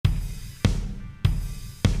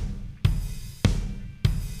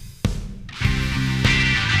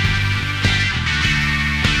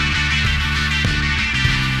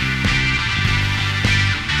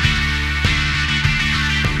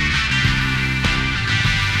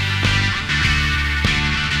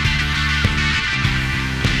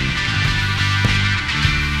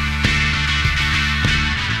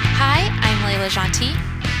Janti.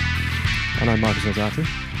 And I'm Marcus Rosati.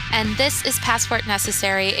 And this is Passport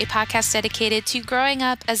Necessary, a podcast dedicated to growing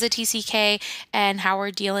up as a TCK and how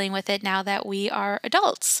we're dealing with it now that we are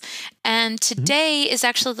adults. And today is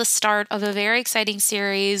actually the start of a very exciting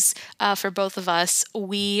series for both of us.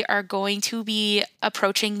 We are going to be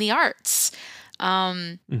approaching the arts.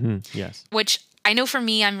 Yes. Which I know for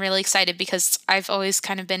me, I'm really excited because I've always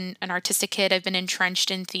kind of been an artistic kid. I've been entrenched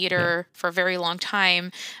in theater for a very long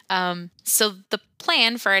time. So the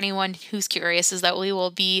plan for anyone who's curious is that we will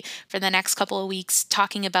be, for the next couple of weeks,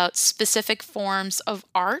 talking about specific forms of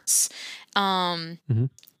arts,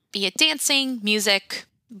 be it dancing, music,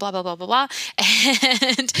 blah, blah, blah, blah, blah,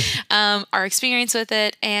 and our experience with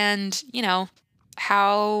it and, you know,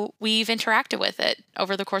 how we've interacted with it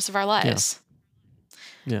over the course of our lives.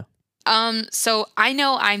 Yeah. So I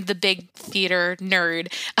know I'm the big theater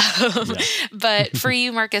nerd, but for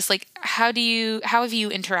you, Marcus, like, how have you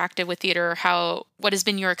interacted with theater? What has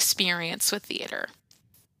been your experience with theater?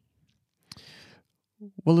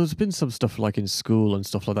 Well, there's been some stuff like in school and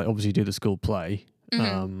stuff like that. Obviously, you do the school play.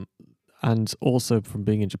 And also from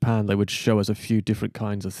being in Japan, they would show us a few different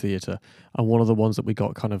kinds of theatre. And one of the ones that we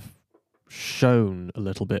got kind of shown a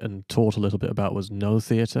little bit and taught a little bit about was no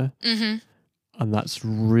theatre. And that's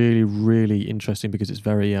really, really interesting because it's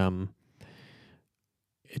very,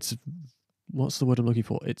 it's, what's the word I'm looking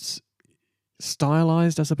for? It's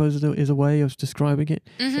stylized, I suppose is a way of describing it.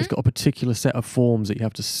 It's got a particular set of forms that you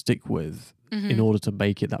have to stick with in order to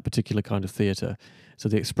make it that particular kind of theatre. So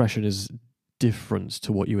the expression is different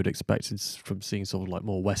to what you would expect from seeing sort of like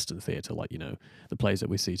more Western theatre, like, you know, the plays that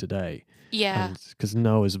we see today. Yeah. Because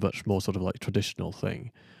No is much more sort of like traditional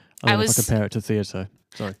thing. If I compare it to theatre,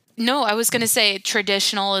 sorry. No, I was going to say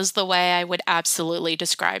traditional is the way I would absolutely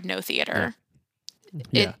describe no theater.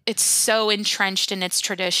 Yeah. It's so entrenched in its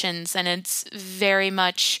traditions, and it's very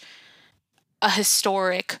much a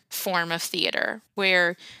historic form of theater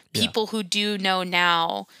where people who do know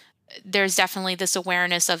now, there's definitely this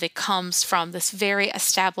awareness of it comes from this very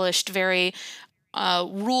established, very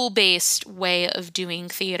rule-based way of doing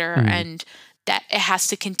theater, and that it has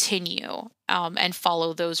to continue and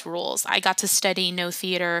follow those rules. I got to study no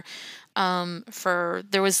theater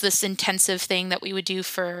there was this intensive thing that we would do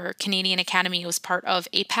for Canadian Academy. It was part of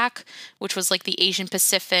APAC, which was like the Asian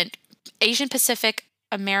Pacific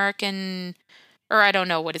American, or I don't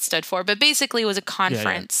know what it stood for, but basically it was a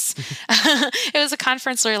conference. It was a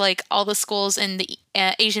conference where like all the schools in the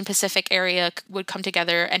Asian Pacific area would come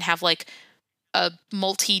together and have like a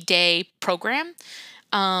multi-day program,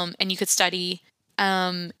 and you could study.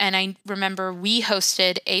 And I remember we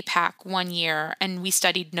hosted APAC one year and we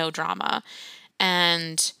studied no drama,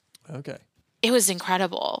 and it was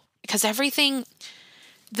incredible because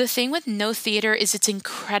the thing with no theater is it's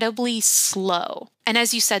incredibly slow. And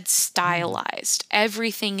as you said, stylized.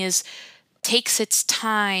 Everything takes its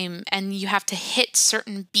time, and you have to hit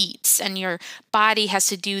certain beats and your body has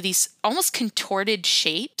to do these almost contorted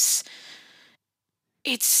shapes.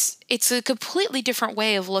 It's a completely different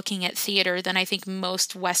way of looking at theater than I think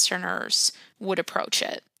most Westerners would approach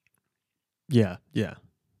it. Yeah.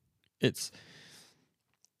 I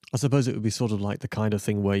suppose it would be sort of like the kind of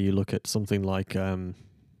thing where you look at something like,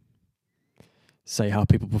 say, how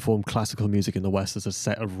people perform classical music in the West. There's a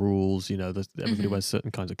set of rules, you know, everybody wears certain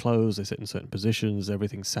kinds of clothes, they sit in certain positions,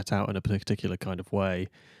 everything's set out in a particular kind of way,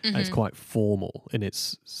 and it's quite formal in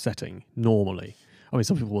its setting normally. I mean,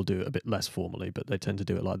 some people will do it a bit less formally, but they tend to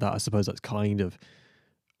do it like that. I suppose that's kind of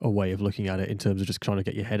a way of looking at it in terms of just trying to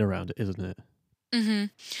get your head around it, isn't it?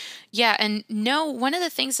 Yeah, and one of the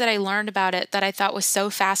things that I learned about it that I thought was so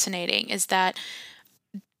fascinating is that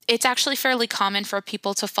it's actually fairly common for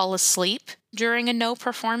people to fall asleep during a no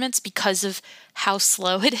performance because of how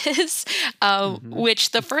slow it is,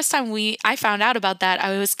 which the first time I found out about that,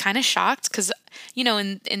 I was kind of shocked because, you know,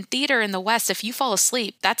 in theater in the West, if you fall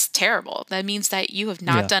asleep, that's terrible. That means that you have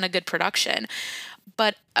not done a good production.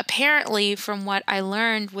 But apparently, from what I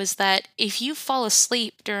learned, was that if you fall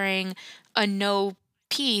asleep during a no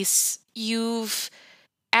piece, you've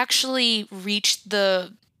actually reached a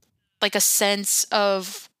sense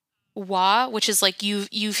of wa, which is like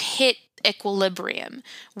you've hit equilibrium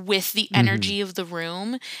with the energy of the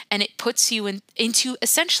room, and it puts you into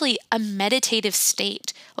essentially a meditative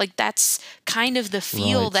state. Like that's kind of the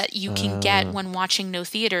feel that you can get when watching no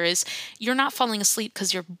theater is you're not falling asleep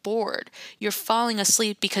because you're bored. You're falling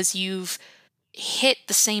asleep because you've hit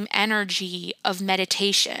the same energy of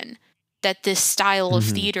meditation that this style of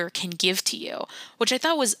theater can give to you, which I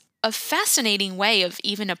thought was a fascinating way of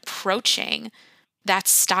even approaching that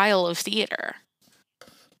style of theater.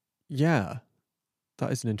 Yeah,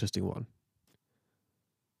 that is an interesting one.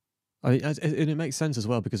 I mean, and it makes sense as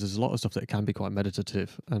well because there's a lot of stuff that can be quite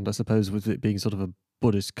meditative, and I suppose with it being sort of a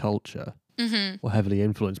Buddhist culture Mm-hmm. or heavily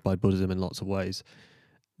influenced by Buddhism in lots of ways,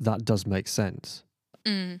 that does make sense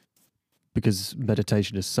Mm. because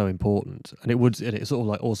meditation is so important, and it's sort of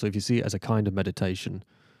like also if you see it as a kind of meditation,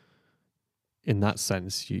 in that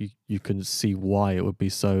sense, you can see why it would be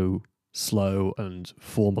so slow and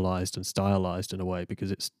formalized and stylized in a way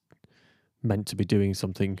because it's meant to be doing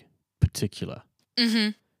something particular. Mm-hmm.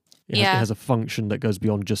 It Yeah. has a function that goes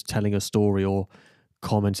beyond just telling a story or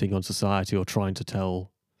commenting on society or trying to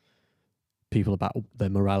tell people about their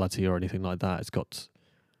morality or anything like that. It's got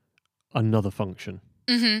another function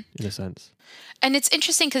Mm-hmm. in a sense. And it's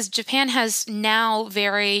interesting because Japan has now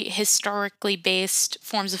very historically based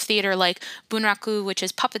forms of theater like bunraku, which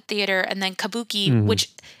is puppet theater, and then kabuki, which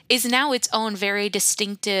is now its own very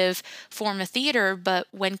distinctive form of theater. But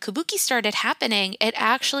when kabuki started happening, it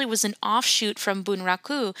actually was an offshoot from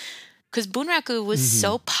bunraku because bunraku was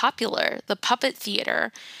so popular, the puppet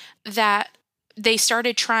theater, that they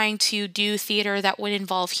started trying to do theater that would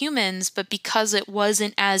involve humans, but because it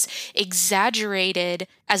wasn't as exaggerated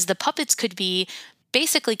as the puppets could be,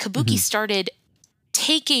 basically kabuki started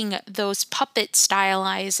taking those puppet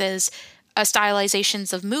stylizations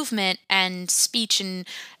of movement and speech and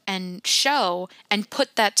show and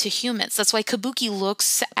put that to humans. That's why kabuki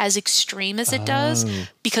looks as extreme as it does, Oh,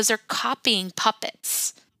 because they're copying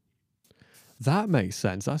puppets. that makes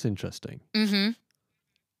sense. That's interesting. Mm-hmm.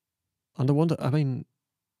 And I wonder, I mean,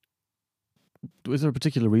 was there a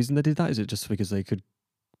particular reason they did that? Is it just because they could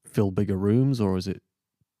fill bigger rooms, or is it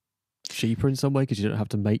cheaper in some way because you don't have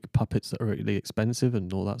to make puppets that are really expensive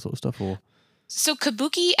and all that sort of stuff? Or So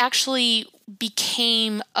kabuki actually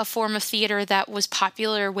became a form of theater that was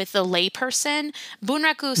popular with the layperson.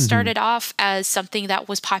 Bunraku started off as something that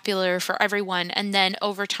was popular for everyone, and then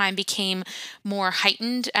over time became more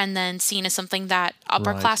heightened and then seen as something that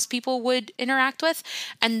upper right, class people would interact with.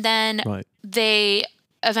 And then right, they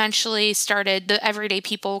eventually started, the everyday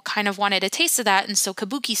people kind of wanted a taste of that, and so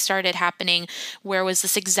kabuki started happening, where it was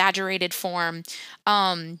this exaggerated form.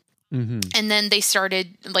 And then they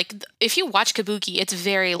started, like, if you watch kabuki, it's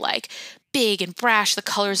very like big and brash. The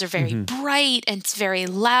colors are very bright and it's very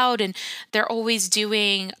loud, and they're always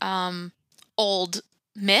doing old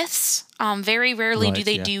myths. Very rarely do right,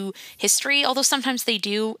 they yeah, do history, although sometimes they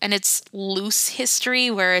do, and it's loose history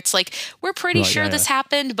where it's like, we're pretty right, sure yeah, yeah, this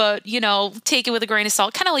happened, but take it with a grain of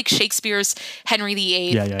salt. Kind of like Shakespeare's Henry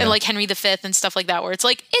VIII yeah, yeah, and yeah. like Henry V and stuff like that, where it's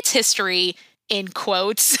like, it's history in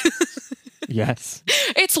quotes. Yes,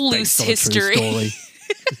 It's loose based on a true history.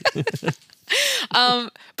 story.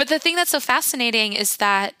 But the thing that's so fascinating is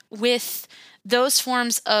that with those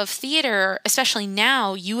forms of theater, especially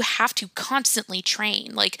now, you have to constantly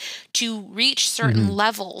train, like to reach certain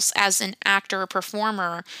levels as an actor or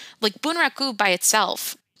performer. Like bunraku by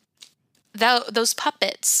itself, those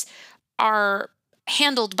puppets are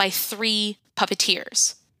handled by 3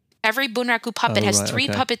 puppeteers. Every bunraku puppet Oh, has right, 3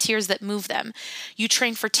 okay. puppeteers that move them. You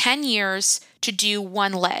train for 10 years to do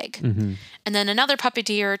one leg. And then another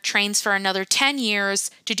puppeteer trains for another 10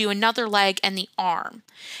 years to do another leg and the arm.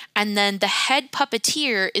 And then the head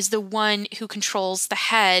puppeteer is the one who controls the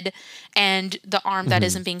head and the arm that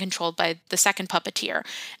isn't being controlled by the second puppeteer.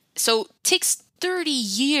 So it takes 30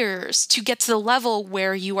 years to get to the level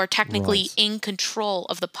where you are technically Right. in control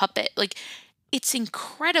of the puppet. Like, it's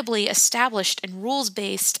incredibly established and rules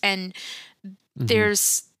based, and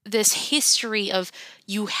there's this history of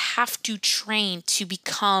you have to train to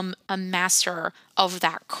become a master of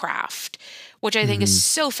that craft, which I think is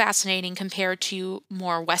so fascinating compared to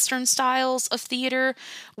more Western styles of theater,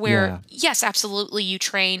 where, Yeah. yes, absolutely, you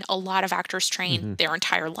train, a lot of actors train their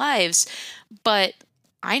entire lives, but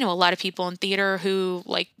I know a lot of people in theater who,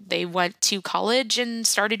 like, they went to college and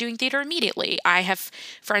started doing theater immediately. I have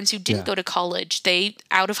friends who didn't Yeah. go to college. They,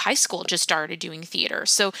 out of high school, just started doing theater.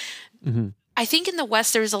 So I think in the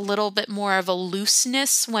West, there's a little bit more of a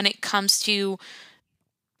looseness when it comes to,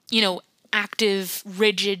 active,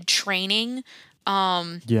 rigid training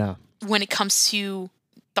Yeah. when it comes to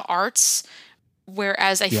the arts.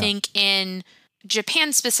 Whereas I Yeah. think in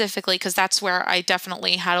Japan specifically, because that's where I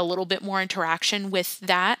definitely had a little bit more interaction with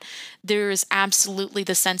that, there's absolutely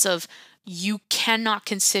the sense of you cannot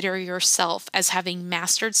consider yourself as having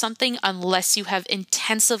mastered something unless you have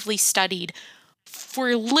intensively studied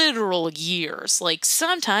for literal years, like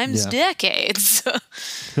sometimes Yeah. decades.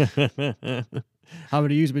 How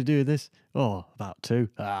many years have we been doing this? Oh, about 2.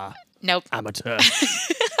 Nope. Amateur.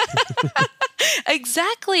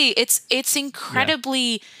 Exactly. It's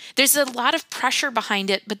incredibly, there's a lot of pressure behind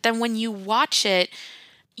it, but then when you watch it,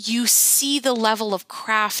 you see the level of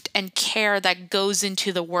craft and care that goes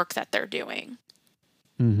into the work that they're doing.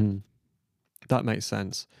 Mm-hmm. That makes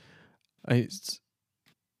sense. It's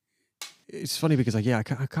funny because I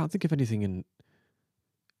can't think of anything in.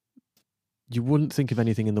 You wouldn't think of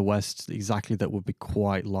anything in the West exactly that would be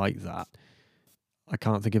quite like that. I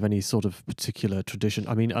can't think of any sort of particular tradition.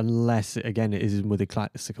 I mean, unless, again, it is with the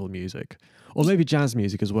classical music. Or maybe jazz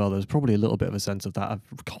music as well. There's probably a little bit of a sense of that,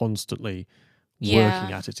 of constantly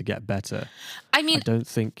working at it to get better. I mean, I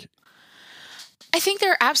think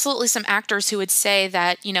there are absolutely some actors who would say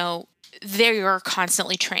that, you know, they are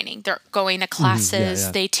constantly training. They're going to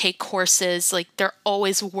classes, they take courses, like they're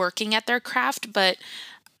always working at their craft, but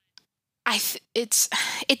I think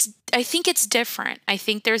it's different. I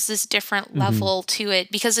think there's this different level to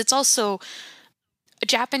it because it's also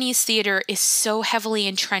Japanese theater is so heavily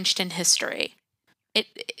entrenched in history.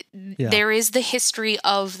 There is the history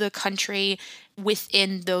of the country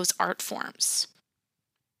within those art forms.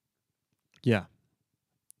 Yeah.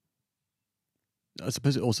 I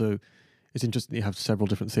suppose it also it's interesting that you have several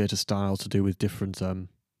different theatre styles to do with different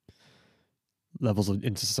levels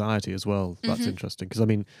into society as well. That's interesting because I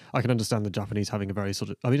mean I can understand the Japanese having a very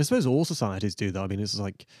sort of. I mean I suppose all societies do that. I mean it's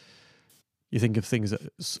like you think of things that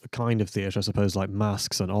kind of theatre, I suppose, like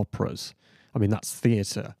masques and operas. I mean that's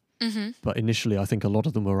theatre, but initially I think a lot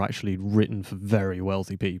of them were actually written for very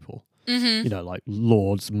wealthy people. You know, like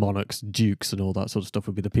lords, monarchs, dukes, and all that sort of stuff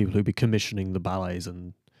would be the people who'd be commissioning the ballets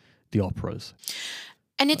and the operas.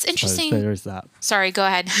 And it's interesting. There is that. Sorry, go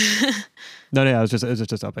ahead. No, I was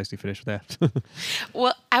just I'll basically finish there.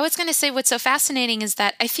 Well, I was going to say what's so fascinating is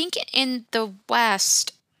that I think in the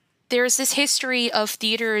West, there's this history of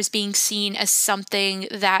theater as being seen as something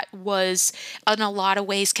that was in a lot of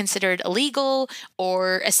ways considered illegal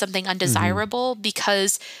or as something undesirable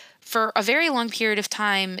because for a very long period of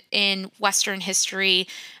time in Western history,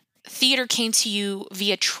 theater came to you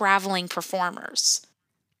via traveling performers.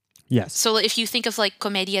 Yes. So if you think of like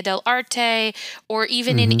Commedia dell'arte, or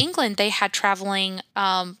even in England, they had traveling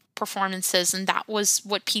performances, and that was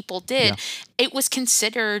what people did. Yeah. It was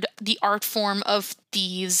considered the art form of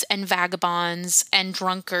thieves and vagabonds and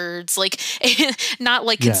drunkards, like not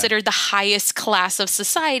like considered the highest class of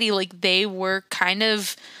society. Like they were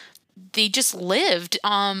they just lived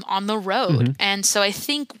on the road. And so I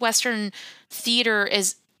think Western theater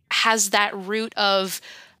has that root of,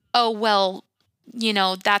 oh, well, you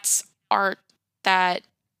know, that's art that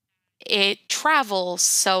it travels.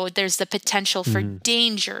 So there's the potential for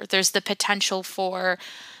danger. There's the potential for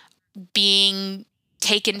being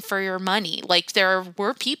taken for your money. Like there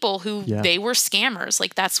were people who they were scammers.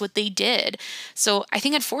 Like that's what they did. So I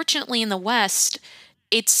think unfortunately in the West,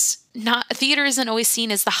 theater isn't always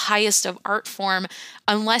seen as the highest of art form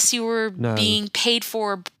unless you were being paid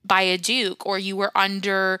for by a duke or you were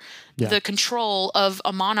under the control of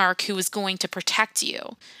a monarch who was going to protect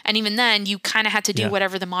you. And even then, you kind of had to do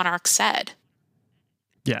whatever the monarch said.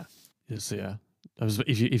 Yeah. Yes, yeah.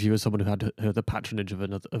 If you were someone who had the patronage of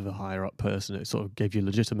a higher up person, it sort of gave you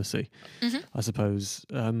legitimacy, I suppose.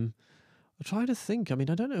 I'm trying to think. I mean,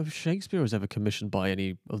 I don't know if Shakespeare was ever commissioned by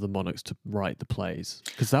any of the monarchs to write the plays,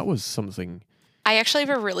 because that was something. I actually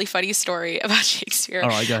have a really funny story about Shakespeare. All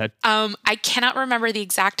right, go ahead. I cannot remember the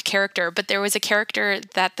exact character, but there was a character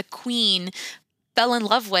that the Queen fell in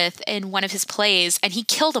love with in one of his plays, and he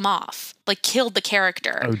killed him off, like killed the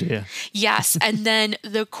character. Oh, dear. Yes, and then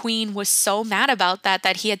the Queen was so mad about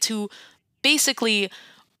that he had to basically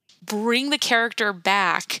bring the character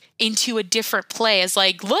back into a different play as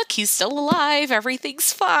like, look, he's still alive.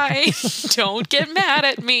 Everything's fine. Don't get mad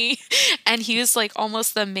at me. And he was like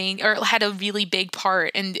almost the main, or had a really big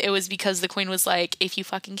part. And it was because the Queen was like, if you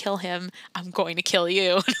fucking kill him, I'm going to kill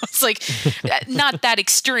you. And I was like, not that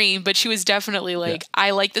extreme, but she was definitely like,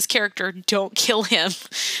 I like this character. Don't kill him.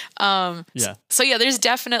 So yeah, there's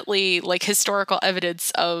definitely like historical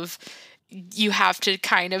evidence of you have to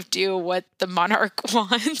kind of do what the monarch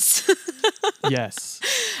wants. Yes.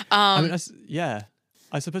 I mean,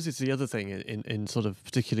 I suppose it's the other thing in sort of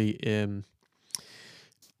particularly,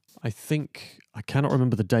 I think, I cannot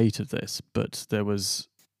remember the date of this, but there was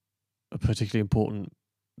a particularly important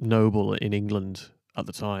noble in England at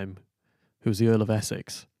the time who was the Earl of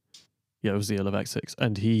Essex. Yeah, it was the Earl of Essex.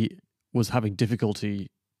 And he was having difficulty,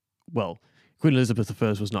 well, Queen Elizabeth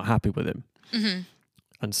I was not happy with him.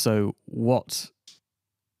 And so what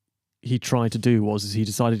he tried to do was he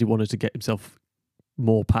decided he wanted to get himself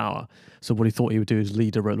more power. So what he thought he would do is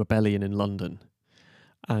lead a rebellion in London.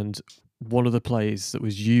 And one of the plays that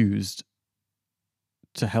was used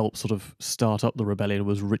to help sort of start up the rebellion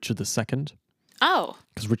was Richard II. Oh.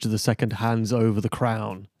 Because Richard II hands over the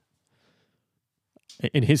crown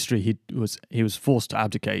in history he was forced to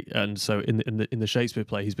abdicate, and so in the Shakespeare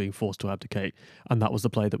play he's being forced to abdicate, and that was the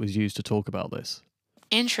play that was used to talk about this.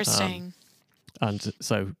 Interesting. And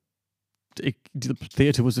so the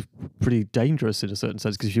theatre was pretty dangerous in a certain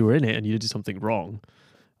sense, because if you were in it and you did something wrong,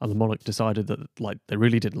 and the monarch decided that like they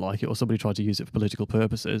really didn't like it, or somebody tried to use it for political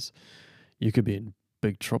purposes, you could be in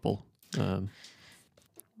big trouble.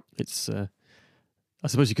 It's I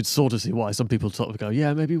suppose you could sort of see why some people sort of go,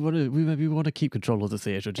 yeah, maybe we want to keep control of the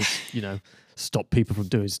theatre, just stop people from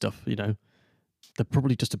doing stuff. They're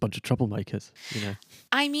probably just a bunch of troublemakers.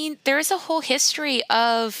 I mean, there is a whole history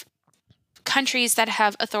of countries that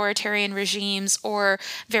have authoritarian regimes or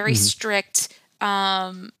very strict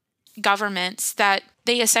governments that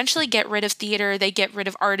they essentially get rid of theater, they get rid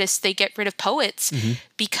of artists, they get rid of poets,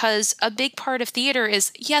 because a big part of theater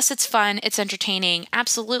is, yes, it's fun, it's entertaining,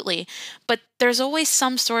 absolutely, but there's always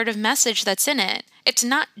some sort of message that's in it. It's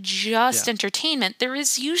not just entertainment. There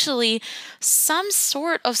is usually some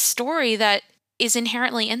sort of story that is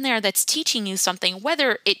inherently in there that's teaching you something,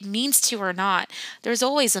 whether it means to or not. There's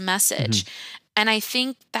always a message. And I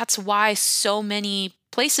think that's why so many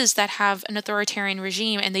places that have an authoritarian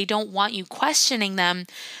regime and they don't want you questioning them,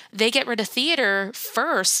 they get rid of theater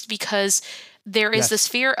first, because there is this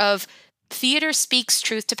fear of theater speaks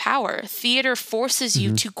truth to power. Theater forces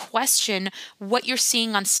you to question what you're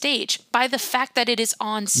seeing on stage by the fact that it is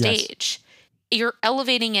on stage. You're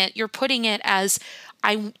elevating it, you're putting it as,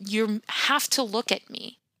 you have to look at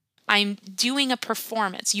me. I'm doing a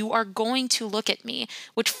performance. You are going to look at me,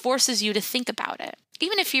 which forces you to think about it.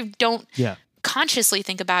 Even if you don't consciously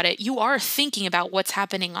think about it, you are thinking about what's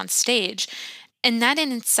happening on stage. And that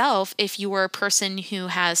in itself, if you are a person who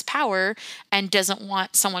has power and doesn't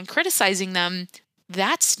want someone criticizing them,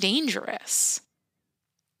 that's dangerous.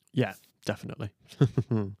 Yeah, definitely.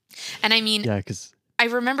 And I mean, because I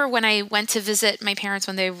remember when I went to visit my parents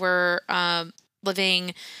when they were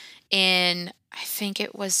living in, I think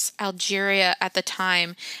it was Algeria at the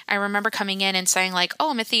time. I remember coming in and saying like, oh,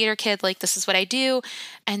 I'm a theater kid. Like, this is what I do.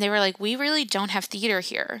 And they were like, we really don't have theater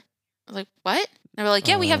here. I was like, what? They were like,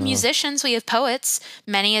 yeah, we have musicians, we have poets.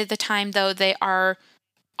 Many of the time, though, they are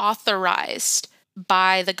authorized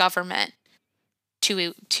by the government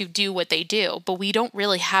to do what they do, but we don't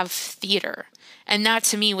really have theater. And that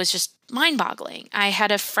to me was just mind-boggling. I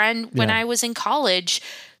had a friend when I was in college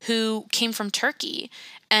who came from Turkey,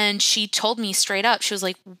 and she told me straight up, she was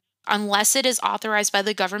like, unless it is authorized by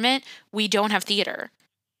the government, we don't have theater.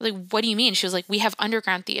 Like, what do you mean? She was like, we have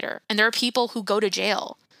underground theater, and there are people who go to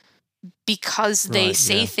jail because they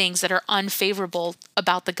say things that are unfavorable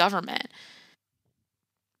about the government.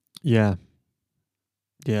 Yeah,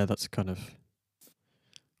 that's kind of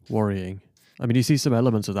worrying. I mean, you see some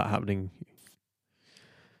elements of that happening,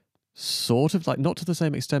 sort of, like, not to the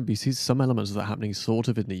same extent, but you see some elements of that happening sort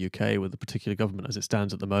of in the UK with the particular government as it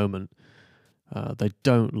stands at the moment. They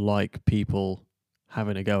don't like people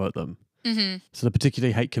having a go at them. So they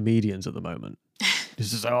particularly hate comedians at the moment. It's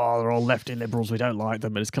just, they're all lefty liberals, we don't like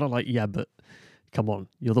them. And it's kind of like, yeah, but come on,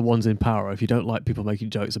 you're the ones in power. If you don't like people making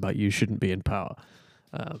jokes about you, shouldn't be in power.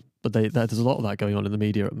 But there's a lot of that going on in the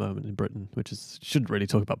media at the moment in Britain, which is, shouldn't really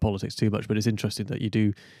talk about politics too much, but it's interesting that you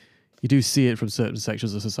do see it from certain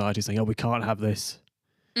sections of society saying, oh, we can't have this.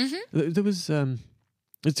 There was,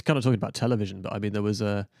 it's kind of talking about television, but I mean, there was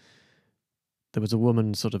a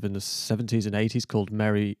woman sort of in the 70s and 80s called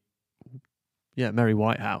Mary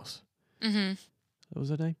Whitehouse. That was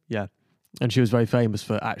her name? Yeah. And she was very famous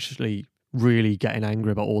for actually really getting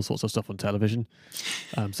angry about all sorts of stuff on television.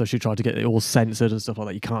 So she tried to get it all censored and stuff like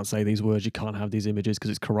that. You can't say these words, you can't have these images because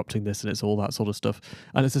it's corrupting this, and it's all that sort of stuff.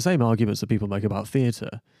 And it's the same arguments that people make about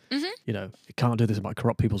theatre. You can't do this, it might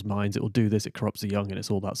corrupt people's minds, it will do this, it corrupts the young, and it's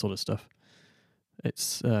all that sort of stuff.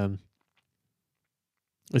 It's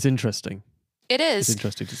interesting. It is. It's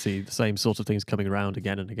interesting to see the same sort of things coming around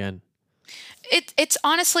again and again. It's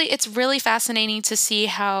honestly, it's really fascinating to see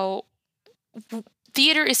how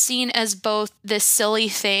theater is seen as both this silly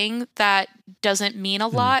thing that doesn't mean a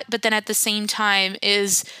lot, but then at the same time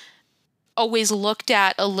is always looked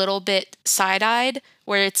at a little bit side-eyed,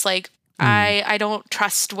 where it's like, I don't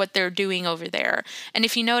trust what they're doing over there. And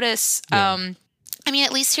if you notice, I mean,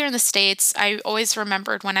 at least here in the States, I always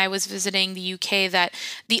remembered when I was visiting the UK that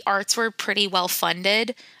the arts were pretty well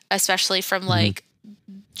funded, especially from like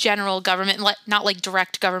general government, not like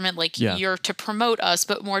direct government, like you're to promote us,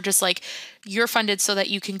 but more just like you're funded so that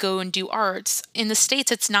you can go and do arts. In the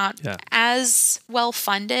States, it's not as well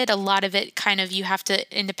funded. A lot of it kind of, you have to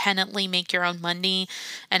independently make your own money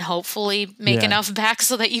and hopefully make enough back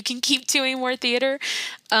so that you can keep doing more theater.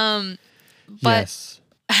 But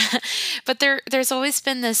there's always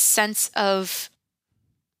been this sense of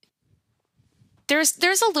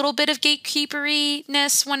there's a little bit of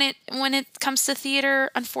gatekeeperiness when it comes to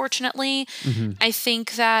theater, unfortunately. Hmm. I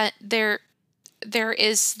think that there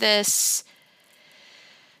is this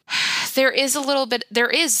there is a little bit there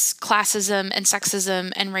is classism and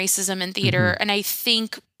sexism and racism in theater, Hmm. and I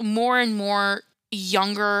think more and more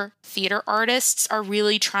younger theater artists are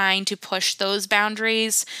really trying to push those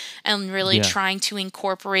boundaries and really Yeah. trying to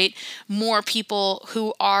incorporate more people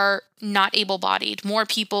who are not able-bodied, more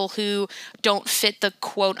people who don't fit the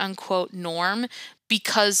quote unquote norm,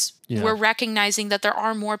 because Yeah. we're recognizing that there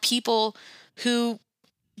are more people who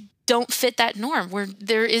don't fit that norm, where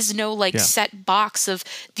there is no like Yeah. set box of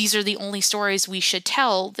these are the only stories we should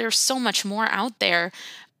tell. There's so much more out there.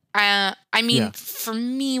 I mean, Yeah. for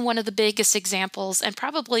me, one of the biggest examples and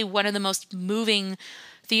probably one of the most moving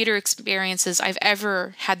theater experiences I've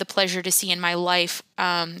ever had the pleasure to see in my life.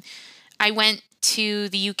 I went to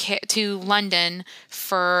the UK, to London,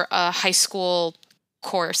 for a high school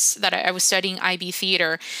course that I was studying IB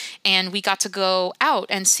theater, and we got to go out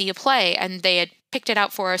and see a play, and they had picked it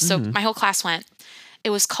out for us. So Hmm. my whole class went. It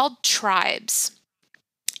was called Tribes.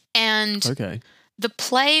 And Okay. the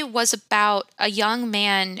play was about a young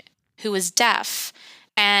man who was deaf,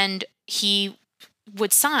 and he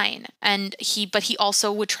would sign, but he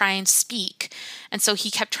also would try and speak. And so he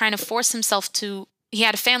kept trying to force himself to he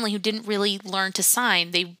had a family who didn't really learn to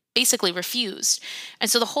sign. They basically refused. And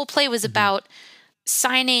so the whole play was Hmm. about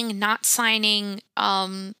signing, not signing,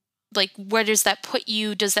 like where does that put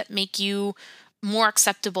you? Does that make you more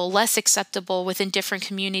acceptable, less acceptable within different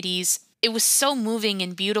communities? It was so moving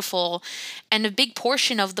and beautiful. And a big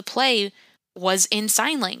portion of the play was in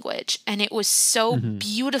sign language. And it was so Hmm.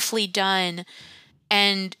 beautifully done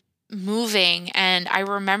and moving. And I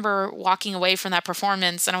remember walking away from that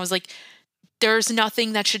performance and I was like, there's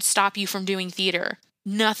nothing that should stop you from doing theater.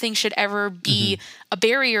 Nothing should ever Hmm. be a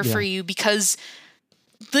barrier for Yeah. you, because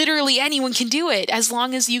literally anyone can do it. As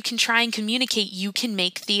long as you can try and communicate, you can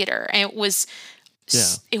make theater. And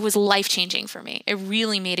Yeah. it was life-changing for me. It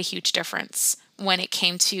really made a huge difference when it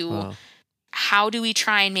came to Wow. how do we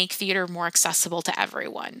try and make theater more accessible to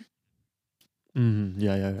everyone. Hmm.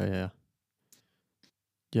 Yeah. Yeah. Yeah. Yeah.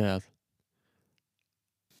 Yeah.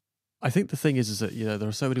 I think the thing is that there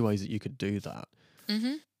are so many ways that you could do that.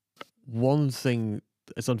 Mhm. One thing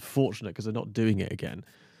it's unfortunate because they're not doing it again.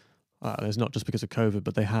 It's not just because of COVID,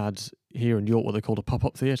 but they had here in York what they called a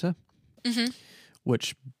pop-up theatre, Mhm.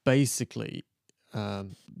 which basically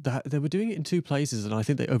they were doing it in two places, and I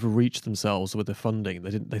think they overreached themselves with the funding.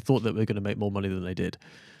 They thought that they were going to make more money than they did.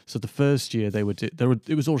 So the first year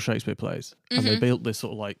it was all Shakespeare plays, and they Mhm. built this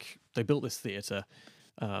sort of like they built this theatre.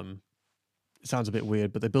 It sounds a bit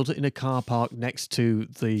weird, but they built it in a car park next to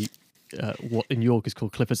the what in York is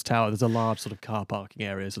called Clifford's Tower. There's a large sort of car parking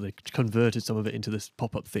area, so they converted some of it into this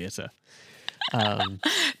pop-up theatre. Um,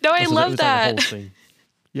 No, I so that it love was like a whole that. thing.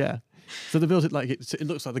 Yeah. So they built it like it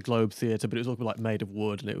looks like the Globe Theatre, but it was all like made of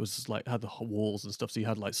wood, and it was like had the walls and stuff. So you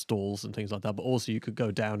had like stalls and things like that. But also you could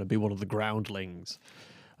go down and be one of the groundlings.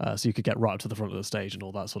 So you could get right up to the front of the stage and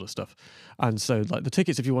all that sort of stuff. And so like the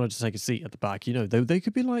tickets, if you wanted to take a seat at the back, they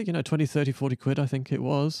could be like, 20, 30, 40 quid, I think it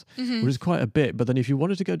was, which Mhm. is quite a bit. But then if you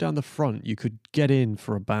wanted to go down the front, you could get in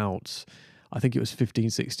for about, I think it was 15,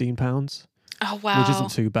 16 pounds, Oh, which isn't wow.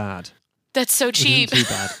 too bad. That's so Which isn't cheap. too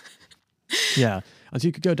bad. Yeah. And so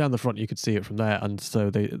you could go down the front, you could see it from there. And so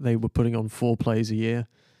they were putting on 4 plays a year.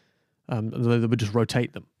 And they would just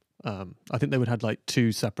rotate them. I think they would have like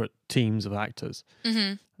 2 separate teams of actors.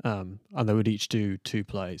 Mhm. And they would each do 2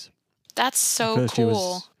 plays. That's The so first year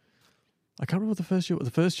cool. I can't remember what the first year. The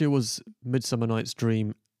first year was Midsummer Night's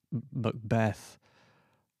Dream, Macbeth,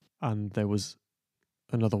 and there was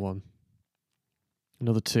another one,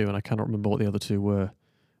 another 2, and I cannot remember what the other 2 were.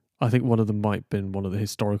 I think one of them might have been one of the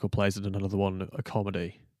historical plays, and another one a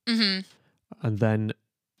comedy. Mhm. And then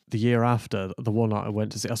the year after, the one I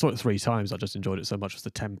went to see, I saw it 3 times. I just enjoyed it so much. Was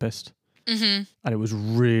The Tempest, Mhm. and it was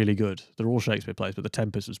really good. They're all Shakespeare plays, but The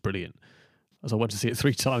Tempest was brilliant. As I went to see it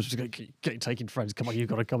 3 times, just taking friends, come on, you've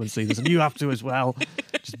got to come and see this, and you have to as well.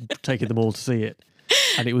 Just taking them all to see it,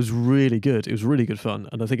 and it was really good. It was really good fun,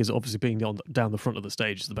 and I think it's obviously being down the front of the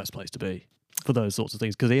stage is the best place to be for those sorts of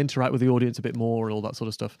things because they interact with the audience a bit more and all that sort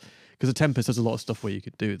of stuff. Because The Tempest has a lot of stuff where you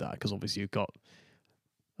could do that because obviously you've got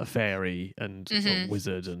a fairy and a Mhm.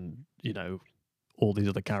 wizard and all these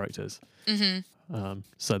other characters. Mhm.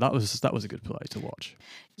 So that was a good play to watch.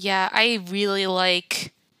 Yeah,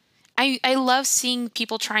 I love seeing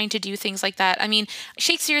people trying to do things like that. I mean,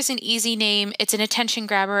 Shakespeare is an easy name. It's an attention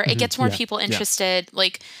grabber. It gets more Yeah, people yeah. interested.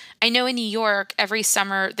 Like, I know in New York, every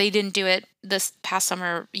summer, they didn't do it this past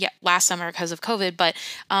summer, last summer because of COVID, but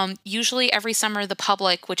usually every summer, the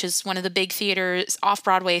Public, which is one of the big theaters,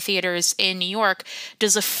 off-Broadway theaters in New York,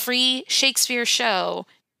 does a free Shakespeare show,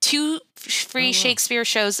 two free Oh wow. Shakespeare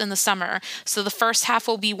shows in the summer. So the first half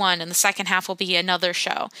will be one and the second half will be another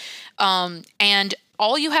show. And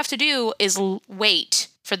all you have to do is wait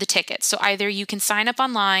for the tickets. So either you can sign up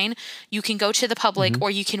online, you can go to the Public, Hmm.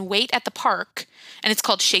 or you can wait at the park. And it's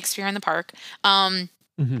called Shakespeare in the Park. Hmm.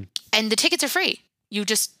 And the tickets are free. You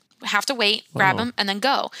just have to wait, grab Wow. them, and then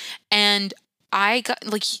go. And I got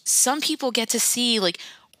like some people get to see like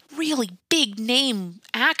really big name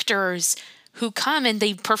actors who come and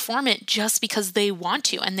they perform it just because they want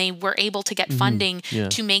to and they were able to get Hmm. funding Yeah.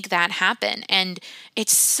 to make that happen. And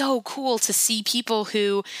it's so cool to see people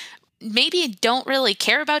who maybe don't really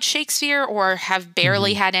care about Shakespeare or have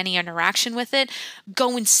barely Hmm. had any interaction with it,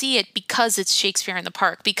 go and see it because it's Shakespeare in the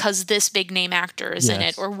Park, because this big name actor is in it,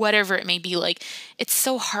 Yes. or whatever it may be. Like, it's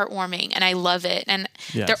so heartwarming and I love it. And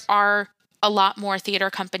there Yes. are a lot more theater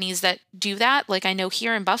companies that do that. Like, I know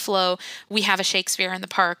here in Buffalo, we have a Shakespeare in the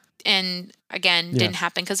Park. And again, didn't Yes.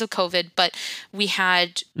 happen because of COVID, but we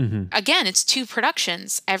had, Hmm. again, it's 2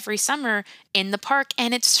 productions every summer in the park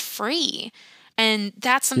and it's free. And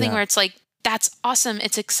that's something Yeah. where it's like, that's awesome.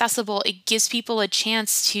 It's accessible. It gives people a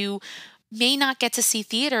chance to may not get to see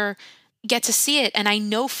theater, get to see it. And I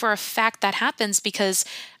know for a fact that happens because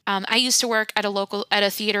I used to work at a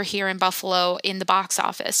theater here in Buffalo in the box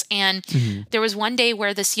office. And Hmm. there was one day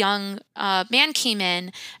where this young man came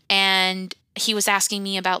in and he was asking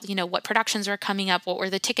me about, what productions were coming up, what were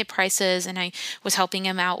the ticket prices, and I was helping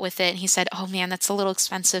him out with it. And he said, "Oh man, that's a little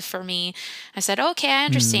expensive for me." I said, "Okay, I Mm.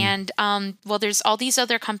 understand. Well, there's all these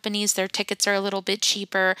other companies; their tickets are a little bit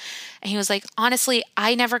cheaper." And he was like, "Honestly,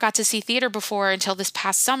 I never got to see theater before until this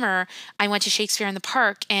past summer. I went to Shakespeare in the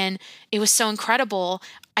Park, and it was so incredible.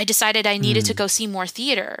 I decided I needed to Mm. go see more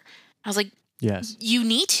theater." I was like, Yes. you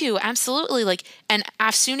need to, absolutely. Like, and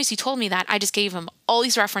as soon as he told me that, I just gave him all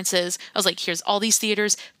these references. I was like, here's all these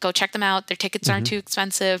theaters, go check them out. Their tickets aren't Hmm. too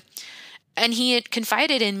expensive. And he had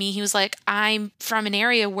confided in me. He was like, I'm from an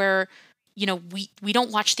area where, we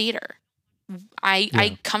don't watch theater. I Yeah.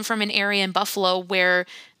 come from an area in Buffalo where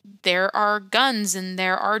there are guns and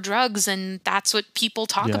there are drugs, and that's what people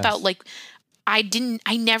talk about. Yes. Like, I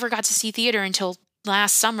never got to see theater until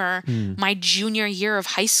last summer, Mm. my junior year of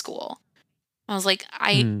high school. I was like,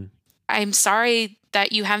 Mm. I'm sorry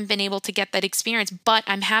that you haven't been able to get that experience, but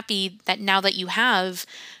I'm happy that now that you have,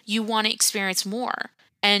 you want to experience more.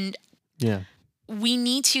 And Yeah. we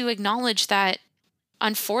need to acknowledge that,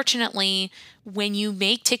 unfortunately, when you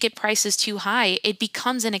make ticket prices too high, it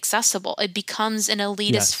becomes inaccessible. It becomes an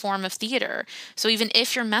elitist Yes. form of theater. So even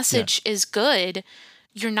if your message Yes. is good,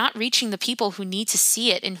 you're not reaching the people who need to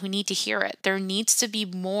see it and who need to hear it. There needs to be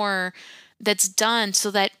more that's done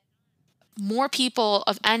so that more people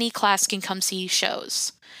of any class can come see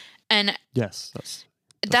shows. And Yes. That's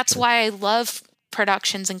that's true. why I love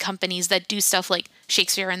productions and companies that do stuff like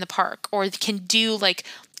Shakespeare in the Park, or can do like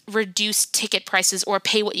reduced ticket prices or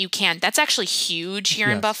pay what you can. That's actually huge here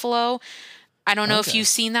in Yes. Buffalo. I don't know if Okay. you've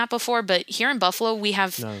seen that before, but here in Buffalo, we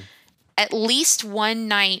have No. at least one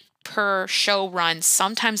night per show run,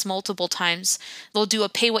 sometimes multiple times. They'll do a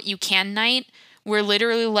pay what you can night where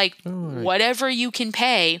literally, like, Oh, right. whatever you can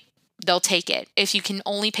pay, they'll take it. If you can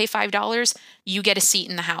only pay $5, you get a seat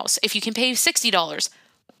in the house. If you can pay $60,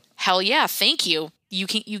 hell yeah, thank you. You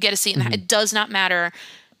get a seat in the house. Hmm. It does not matter.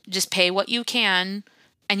 Just pay what you can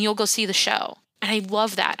and you'll go see the show. And I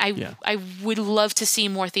love that. Yeah. I would love to see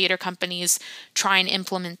more theater companies try and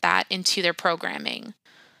implement that into their programming.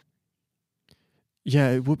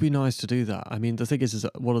 Yeah, it would be nice to do that. I mean, the thing is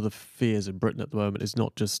that one of the fears in Britain at the moment is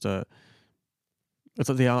not just it's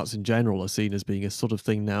that the arts in general are seen as being a sort of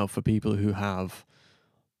thing now for people who have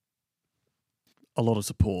a lot of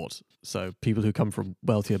support. So people who come from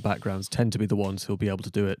wealthier backgrounds tend to be the ones who'll be able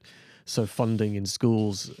to do it. So funding in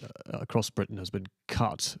schools across Britain has been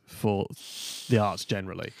cut for the arts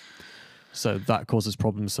generally. So that causes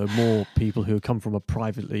problems. So more people who come from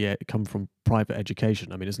private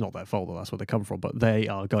education. I mean, it's not their fault that that's where they come from, but they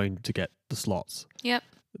are going to get the slots. Yep.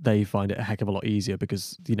 They find it a heck of a lot easier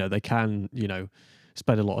because they can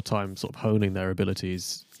spend a lot of time sort of honing their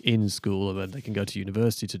abilities in school, and then they can go to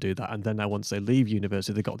university to do that. And then now once they leave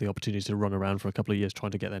university, they've got the opportunity to run around for a couple of years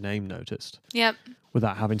trying to get their name noticed Yep.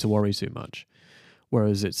 without having to worry too much.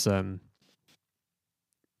 Whereas there are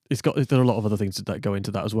a lot of other things that go into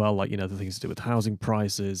that as well, like the things to do with housing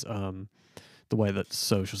prices, the way that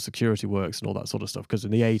social security works and all that sort of stuff. Because in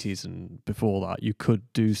the 80s and before that, you could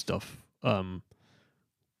do stuff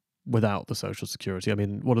without the social security. I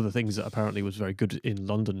mean, one of the things that apparently was very good in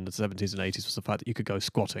London in the 70s and 80s was the fact that you could go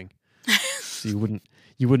squatting. So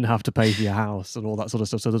you wouldn't have to pay for your house and all that sort of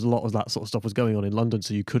stuff. So there's a lot of that sort of stuff was going on in London.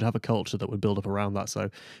 So you could have a culture that would build up around that.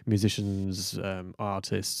 So musicians,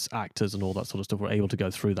 artists, actors, and all that sort of stuff were able to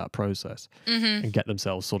go through that process and get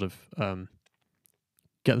themselves sort of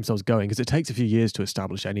get themselves going, because it takes a few years to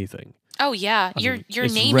establish anything. Oh yeah, your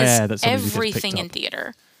name is everything in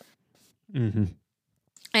theater. Mm-hmm.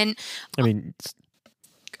 And I mean,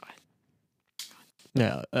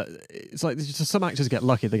 yeah, it's like some actors get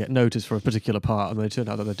lucky; they get noticed for a particular part, and they turn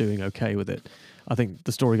out that they're doing okay with it. I think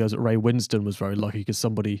the story goes that Ray Winstone was very lucky because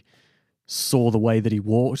somebody saw the way that he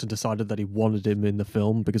walked and decided that he wanted him in the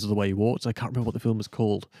film because of the way he walked. I can't remember what the film was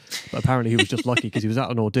called, but apparently he was just lucky because he was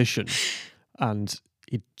at an audition and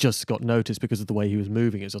he just got noticed because of the way he was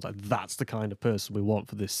moving. It was just like, that's the kind of person we want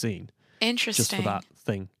for this scene. Interesting. Just for that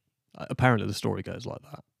thing. Apparently the story goes like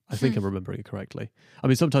that. I think I'm remembering it correctly. I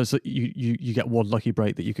mean, sometimes you get one lucky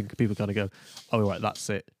break that people kind of go, oh, right, that's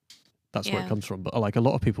it. That's where it comes from. But like a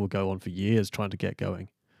lot of people will go on for years trying to get going.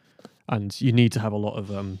 And you need to have a lot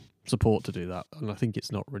of support to do that. And I think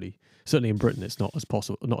it's not really, certainly in Britain, it's not as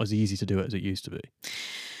possible, not as easy to do it as it used to be.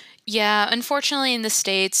 Yeah, unfortunately in the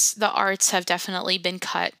States, the arts have definitely been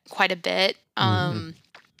cut quite a bit.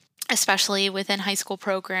 Especially within high school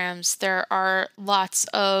programs, there are lots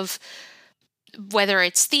of, whether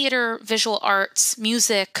it's theater, visual arts,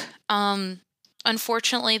 music.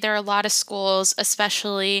 Unfortunately, there are a lot of schools,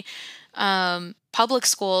 especially public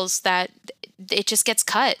schools, that it just gets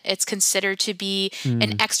cut. It's considered to be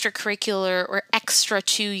an extracurricular or extra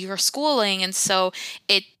to your schooling. And so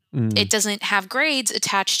it doesn't have grades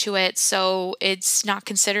attached to it. So it's not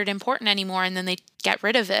considered important anymore. And then they get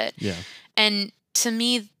rid of it. Yeah. And to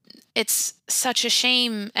me, it's such a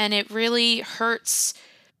shame, and it really hurts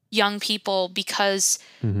young people because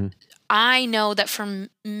I know that for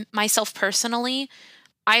myself personally,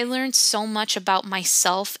 I learned so much about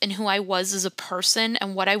myself and who I was as a person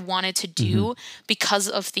and what I wanted to do because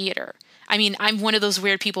of theater. I mean, I'm one of those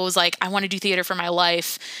weird people who's like, I want to do theater for my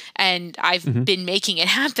life, and I've been making it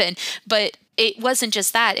happen. But it wasn't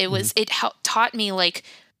just that. It was, it taught me like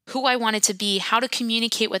who I wanted to be, how to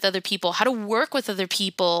communicate with other people, how to work with other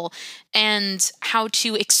people, and how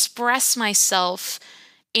to express myself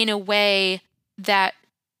in a way that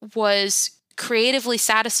was creatively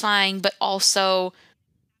satisfying, but also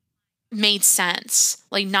made sense.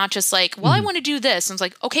 Like, not just like, well, I want to do this. And it's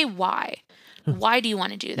like, okay, why? Why do you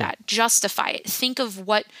want to do that? Justify it. Think of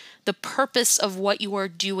what the purpose of what you are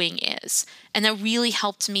doing is. And that really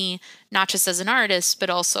helped me, not just as an artist, but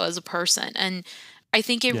also as a person. And I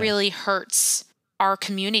think it really hurts our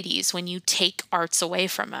communities when you take arts away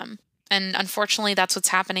from them. And unfortunately, that's what's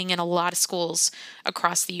happening in a lot of schools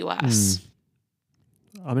across the U.S.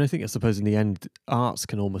 I mean, I suppose in the end, arts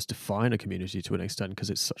can almost define a community to an extent because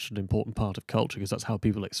it's such an important part of culture, because that's how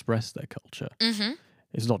people express their culture.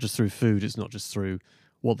 It's not just through food, it's not just through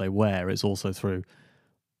what they wear, it's also through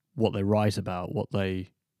what they write about, what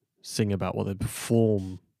they sing about, what they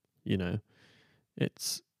perform, you know.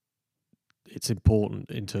 It's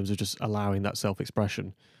important in terms of just allowing that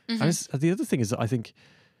self-expression. And the other thing is that I think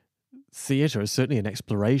theatre is certainly an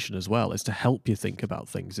exploration as well. It's to help you think about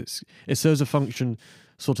things. It serves a function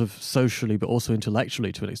sort of socially, but also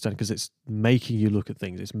intellectually to an extent, because it's making you look at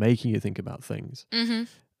things. It's making you think about things.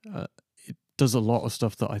 It does a lot of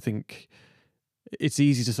stuff that I think it's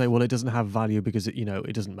easy to say, well, it doesn't have value because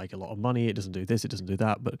it doesn't make a lot of money. It doesn't do this. It doesn't do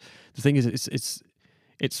that. But the thing is,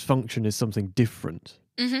 its function is something different.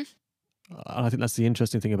 And I think that's the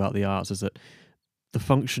interesting thing about the arts, is that the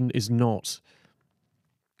function is not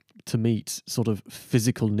to meet sort of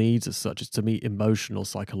physical needs as such. It's to meet emotional,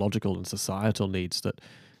 psychological, and societal needs that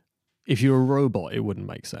if you're a robot, it wouldn't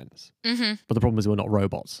make sense. But the problem is we're not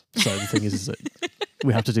robots. So the thing is that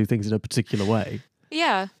we have to do things in a particular way.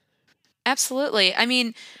 Yeah, absolutely. I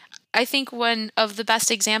mean, I think one of the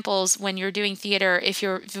best examples when you're doing theater, if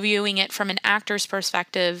you're viewing it from an actor's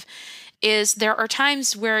perspective, is there are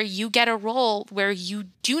times where you get a role where you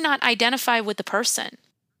do not identify with the person.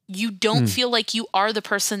 You don't feel like you are the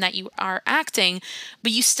person that you are acting,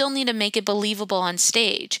 but you still need to make it believable on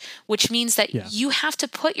stage, which means that you have to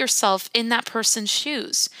put yourself in that person's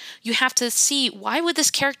shoes. You have to see, why would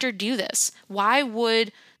this character do this? Why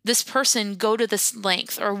would this person go to this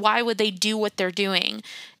length? Or why would they do what they're doing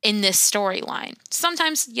in this storyline?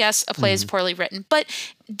 Sometimes, yes, a play is poorly written, but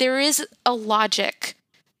there is a logic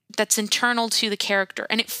that's internal to the character,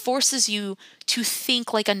 and it forces you to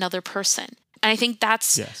think like another person. And I think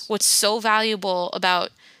that's Yes. what's so valuable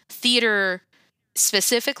about theater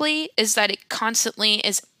specifically, is that it constantly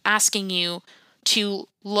is asking you to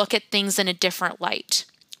look at things in a different light.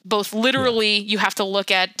 Both literally, you have to look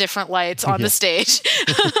at different lights on the stage,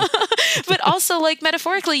 but also like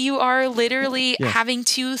metaphorically, you are literally having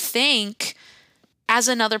to think as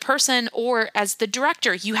another person, or as the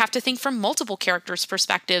director, you have to think from multiple characters'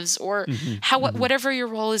 perspectives, or whatever your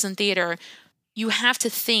role is in theater, you have to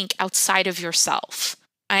think outside of yourself.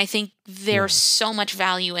 And I think there's so much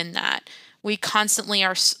value in that. We constantly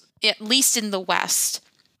are, at least in the West,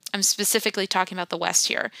 I'm specifically talking about the West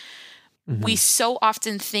here, we so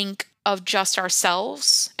often think of just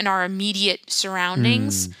ourselves and our immediate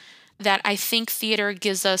surroundings that I think theater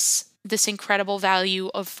gives us this incredible value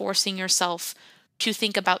of forcing yourself to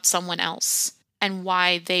think about someone else and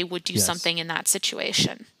why they would do something in that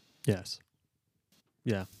situation. Yes.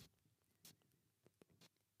 Yeah.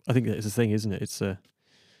 I think it's a thing, isn't it?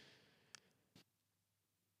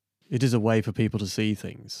 It is a way for people to see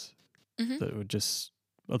things that would just,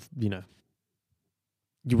 you know,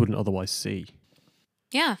 you wouldn't otherwise see.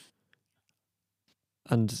 Yeah.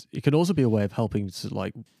 And it can also be a way of helping to,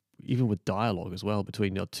 like, even with dialogue as well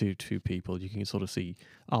between two people, you can sort of see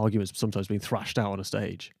arguments sometimes being thrashed out on a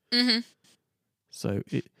stage. So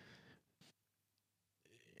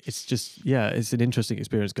it's just, it's an interesting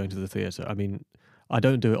experience going to the theatre. I mean, I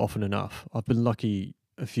don't do it often enough. I've been lucky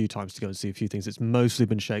a few times to go and see a few things. It's mostly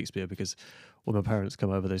been Shakespeare, because when my parents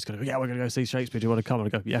come over, they're just going to go, we're going to go see Shakespeare. Do you want to come? And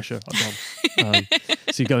I go, yeah, sure, I'll come.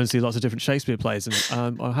 So you go and see lots of different Shakespeare plays.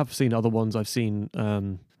 And I have seen other ones. I've seen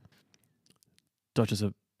Duchess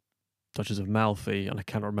of Malfi, and I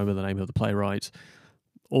cannot remember the name of the playwright.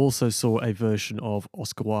 Also saw a version of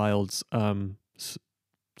Oscar Wilde's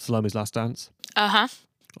Salome's Last Dance. Or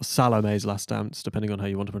Salome's Last Dance, depending on how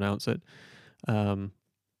you want to pronounce it.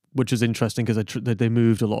 Which is interesting because they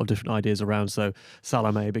moved a lot of different ideas around. So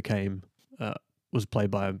Salome was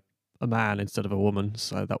played by a man instead of a woman.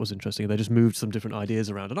 So that was interesting. They just moved some different ideas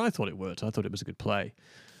around, and I thought it worked. I thought it was a good play.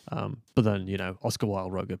 But then, you know, Oscar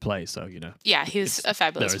Wilde wrote good plays, so, you know. Yeah, he's a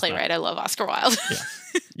fabulous playwright. I love Oscar Wilde.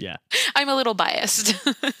 Yeah. I'm a little biased.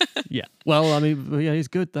 Yeah. Well, I mean, he's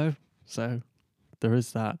good though. So there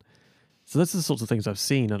is that. So that's the sorts of things I've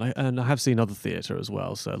seen, and I have seen other theatre as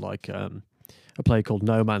well. So like a play called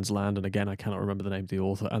No Man's Land, and again I cannot remember the name of the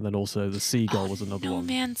author. And then also The Seagull was another one.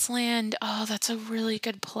 No Man's Land. Oh, that's a really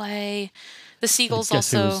good play. The Seagull's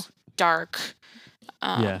also dark.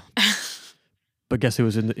 Yeah. But guess who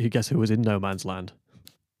was in No Man's Land?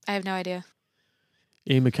 I have no idea.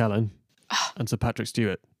 Ian McKellen and Sir Patrick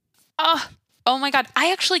Stewart. Oh my God.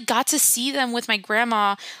 I actually got to see them with my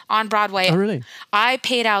grandma on Broadway. Oh, really? I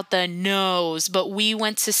paid out the nose, but we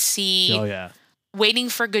went to see Waiting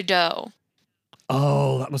for Godot.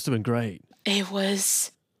 Oh, that must have been great. It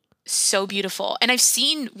was so beautiful. And I've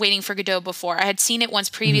seen Waiting for Godot before. I had seen it once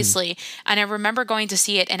previously, and I remember going to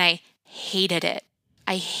see it, and I hated it.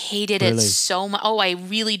 I hated it so much. Oh, I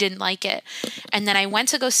really didn't like it. And then I went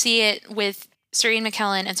to go see it with Sir Ian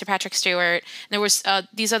McKellen and Sir Patrick Stewart. And there was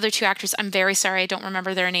these other two actors. I'm very sorry, I don't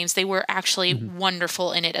remember their names. They were actually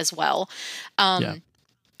wonderful in it as well. And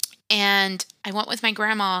I went with my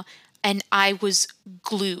grandma, and I was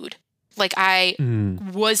glued. Like, I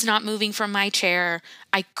was not moving from my chair.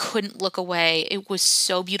 I couldn't look away. It was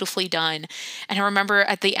so beautifully done. And I remember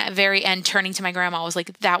at the very end turning to my grandma, I was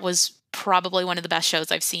like, that was probably one of the best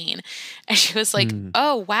shows I've seen. And she was like,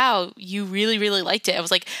 oh, wow, you really, really liked it. I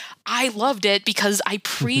was like, I loved it because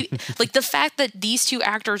like the fact that these two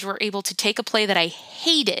actors were able to take a play that I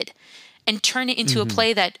hated and turn it into a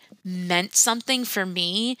play that meant something for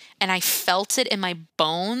me, and I felt it in my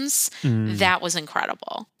bones, that was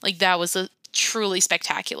incredible. Like, that was a truly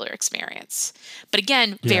spectacular experience. But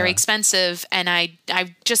again, very expensive, and I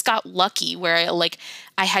just got lucky where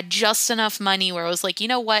I had just enough money where I was like, you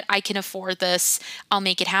know what, I can afford this, I'll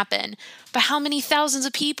make it happen. But how many thousands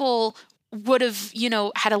of people would have,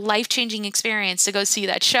 had a life-changing experience to go see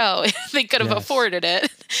that show if they could have afforded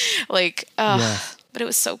it? But it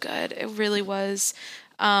was so good. It really was.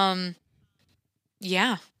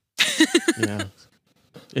 Yeah.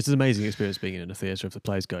 It's an amazing experience being in a theatre if the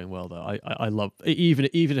play's going well, though. I love, even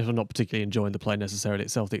if I'm not particularly enjoying the play necessarily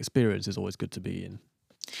itself, the experience is always good to be in.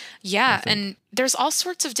 I Yeah, think. and there's all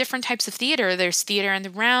sorts of different types of theater. There's theater in the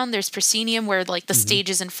round, there's proscenium where like the Hmm. stage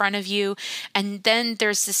is in front of you, and then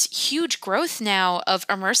there's this huge growth now of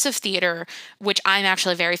immersive theater, which I'm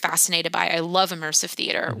actually very fascinated by. I love immersive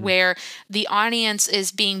theater Hmm. where the audience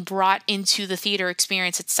is being brought into the theater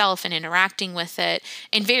experience itself and interacting with it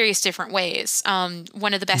in various different ways.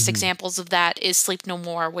 One of the best Hmm. examples of that is Sleep No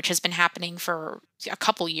More, which has been happening for a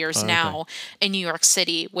couple years Okay. now in New York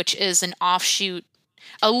City, which is an offshoot,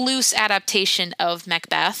 a loose adaptation of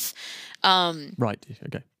Macbeth, um, Right.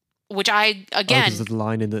 Okay. which I, Oh, because again, of the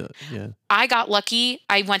line in the yeah. I got lucky.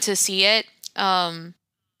 I went to see it.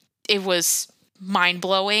 It was mind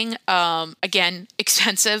blowing. Again,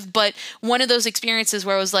 expensive, but one of those experiences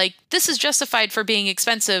where I was like, this is justified for being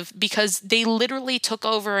expensive because they literally took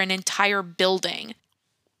over an entire building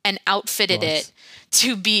and outfitted it Right.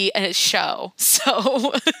 to be a show.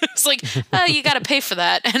 So it's like, you got to pay for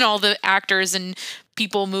that. And all the actors and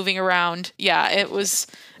people moving around. Yeah, it was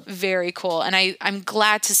very cool. And I'm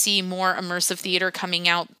glad to see more immersive theater coming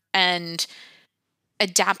out and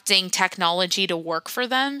adapting technology to work for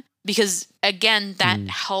them because, again, that Mm.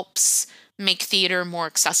 helps make theater more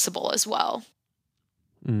accessible as well.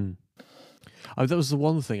 Mm. Oh, that was the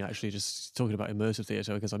one thing actually. Just talking about immersive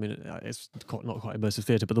theatre, because I mean, it's not quite immersive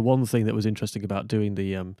theatre, but the one thing that was interesting about doing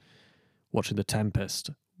the watching the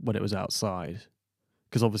Tempest when it was outside,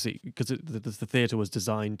 because obviously, because the theatre was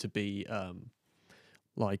designed to be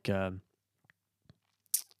like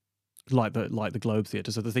like the Globe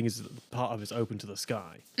Theatre. So the thing is, part of it's open to the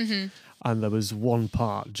sky, Hmm. and there was one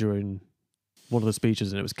part during one of the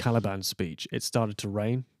speeches, and it was Caliban's speech. It started to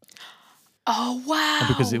rain, Oh, and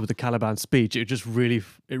because it wow. was the Caliban speech, it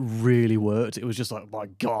really worked. It was just like, my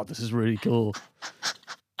God, this is really cool.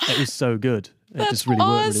 It was so good. It That's just really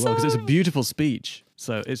worked really well because it's a awesome. beautiful speach.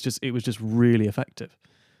 So it was just really effective.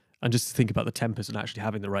 And just to think about the Tempest and actually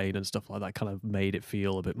having the rain and stuff like that kind of made it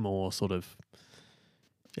feel a bit more sort of,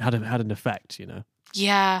 it had an effect, you know.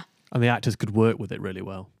 Yeah. And the actors could work with it really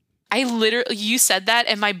well. I literally, you said that,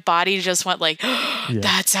 and my body just went like, Yeah,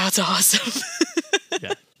 that sounds awesome.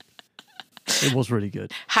 yeah, it was really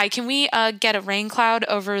good. Hi, can we get a rain cloud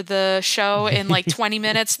over the show in like 20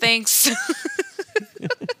 minutes? Thanks.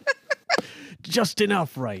 Just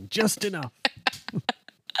enough rain, just enough.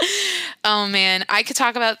 Oh man, I could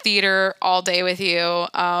talk about theater all day with you,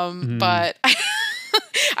 Mm, but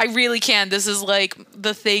I really can. This is like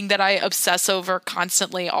the thing that I obsess over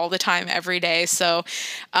constantly, all the time, every day. So,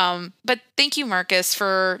 but thank you, Marcus,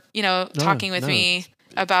 for no, talking with no. me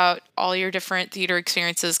about all your different theater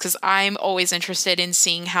experiences because I'm always interested in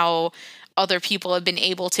seeing how other people have been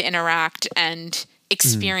able to interact and Mm,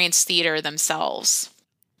 experience theater themselves.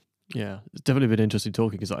 yeah, it's definitely been interesting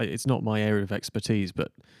talking because it's not my area of expertise,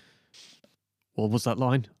 but well, what's that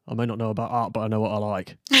line? I may not know about art, but I know what I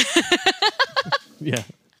like. Yeah,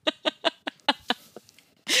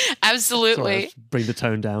 sorry, I Absolutely. was bring the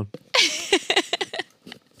tone down.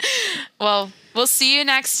 Well, we'll see you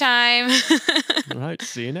next time. All right,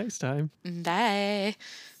 see you next time. Bye.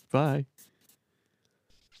 Bye.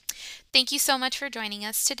 Thank you so much for joining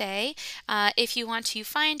us today. If you want to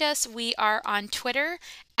find us, we are on Twitter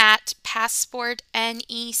at Passport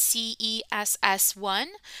NECESS1.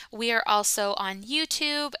 We are also on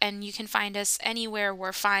YouTube, and you can find us anywhere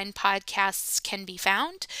where fine podcasts can be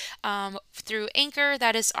found. Through Anchor,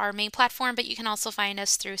 that is our main platform, but you can also find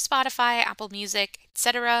us through Spotify, Apple Music,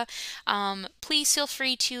 etc. Please feel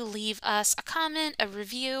free to leave us a comment, a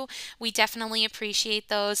review. We definitely appreciate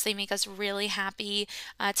those. They make us really happy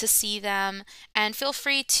to see them. And feel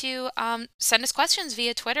free to send us questions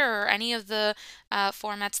via Twitter or any of the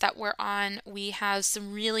formats that we're on. We have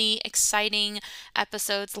some really exciting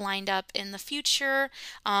episodes lined up in the future.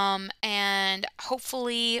 And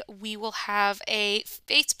hopefully, we will have a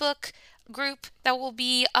Facebook group that will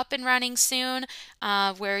be up and running soon,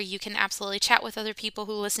 where you can absolutely chat with other people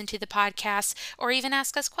who listen to the podcast or even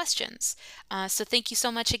ask us questions. So, thank you so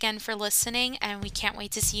much again for listening, and we can't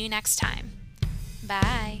wait to see you next time.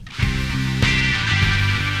 Bye.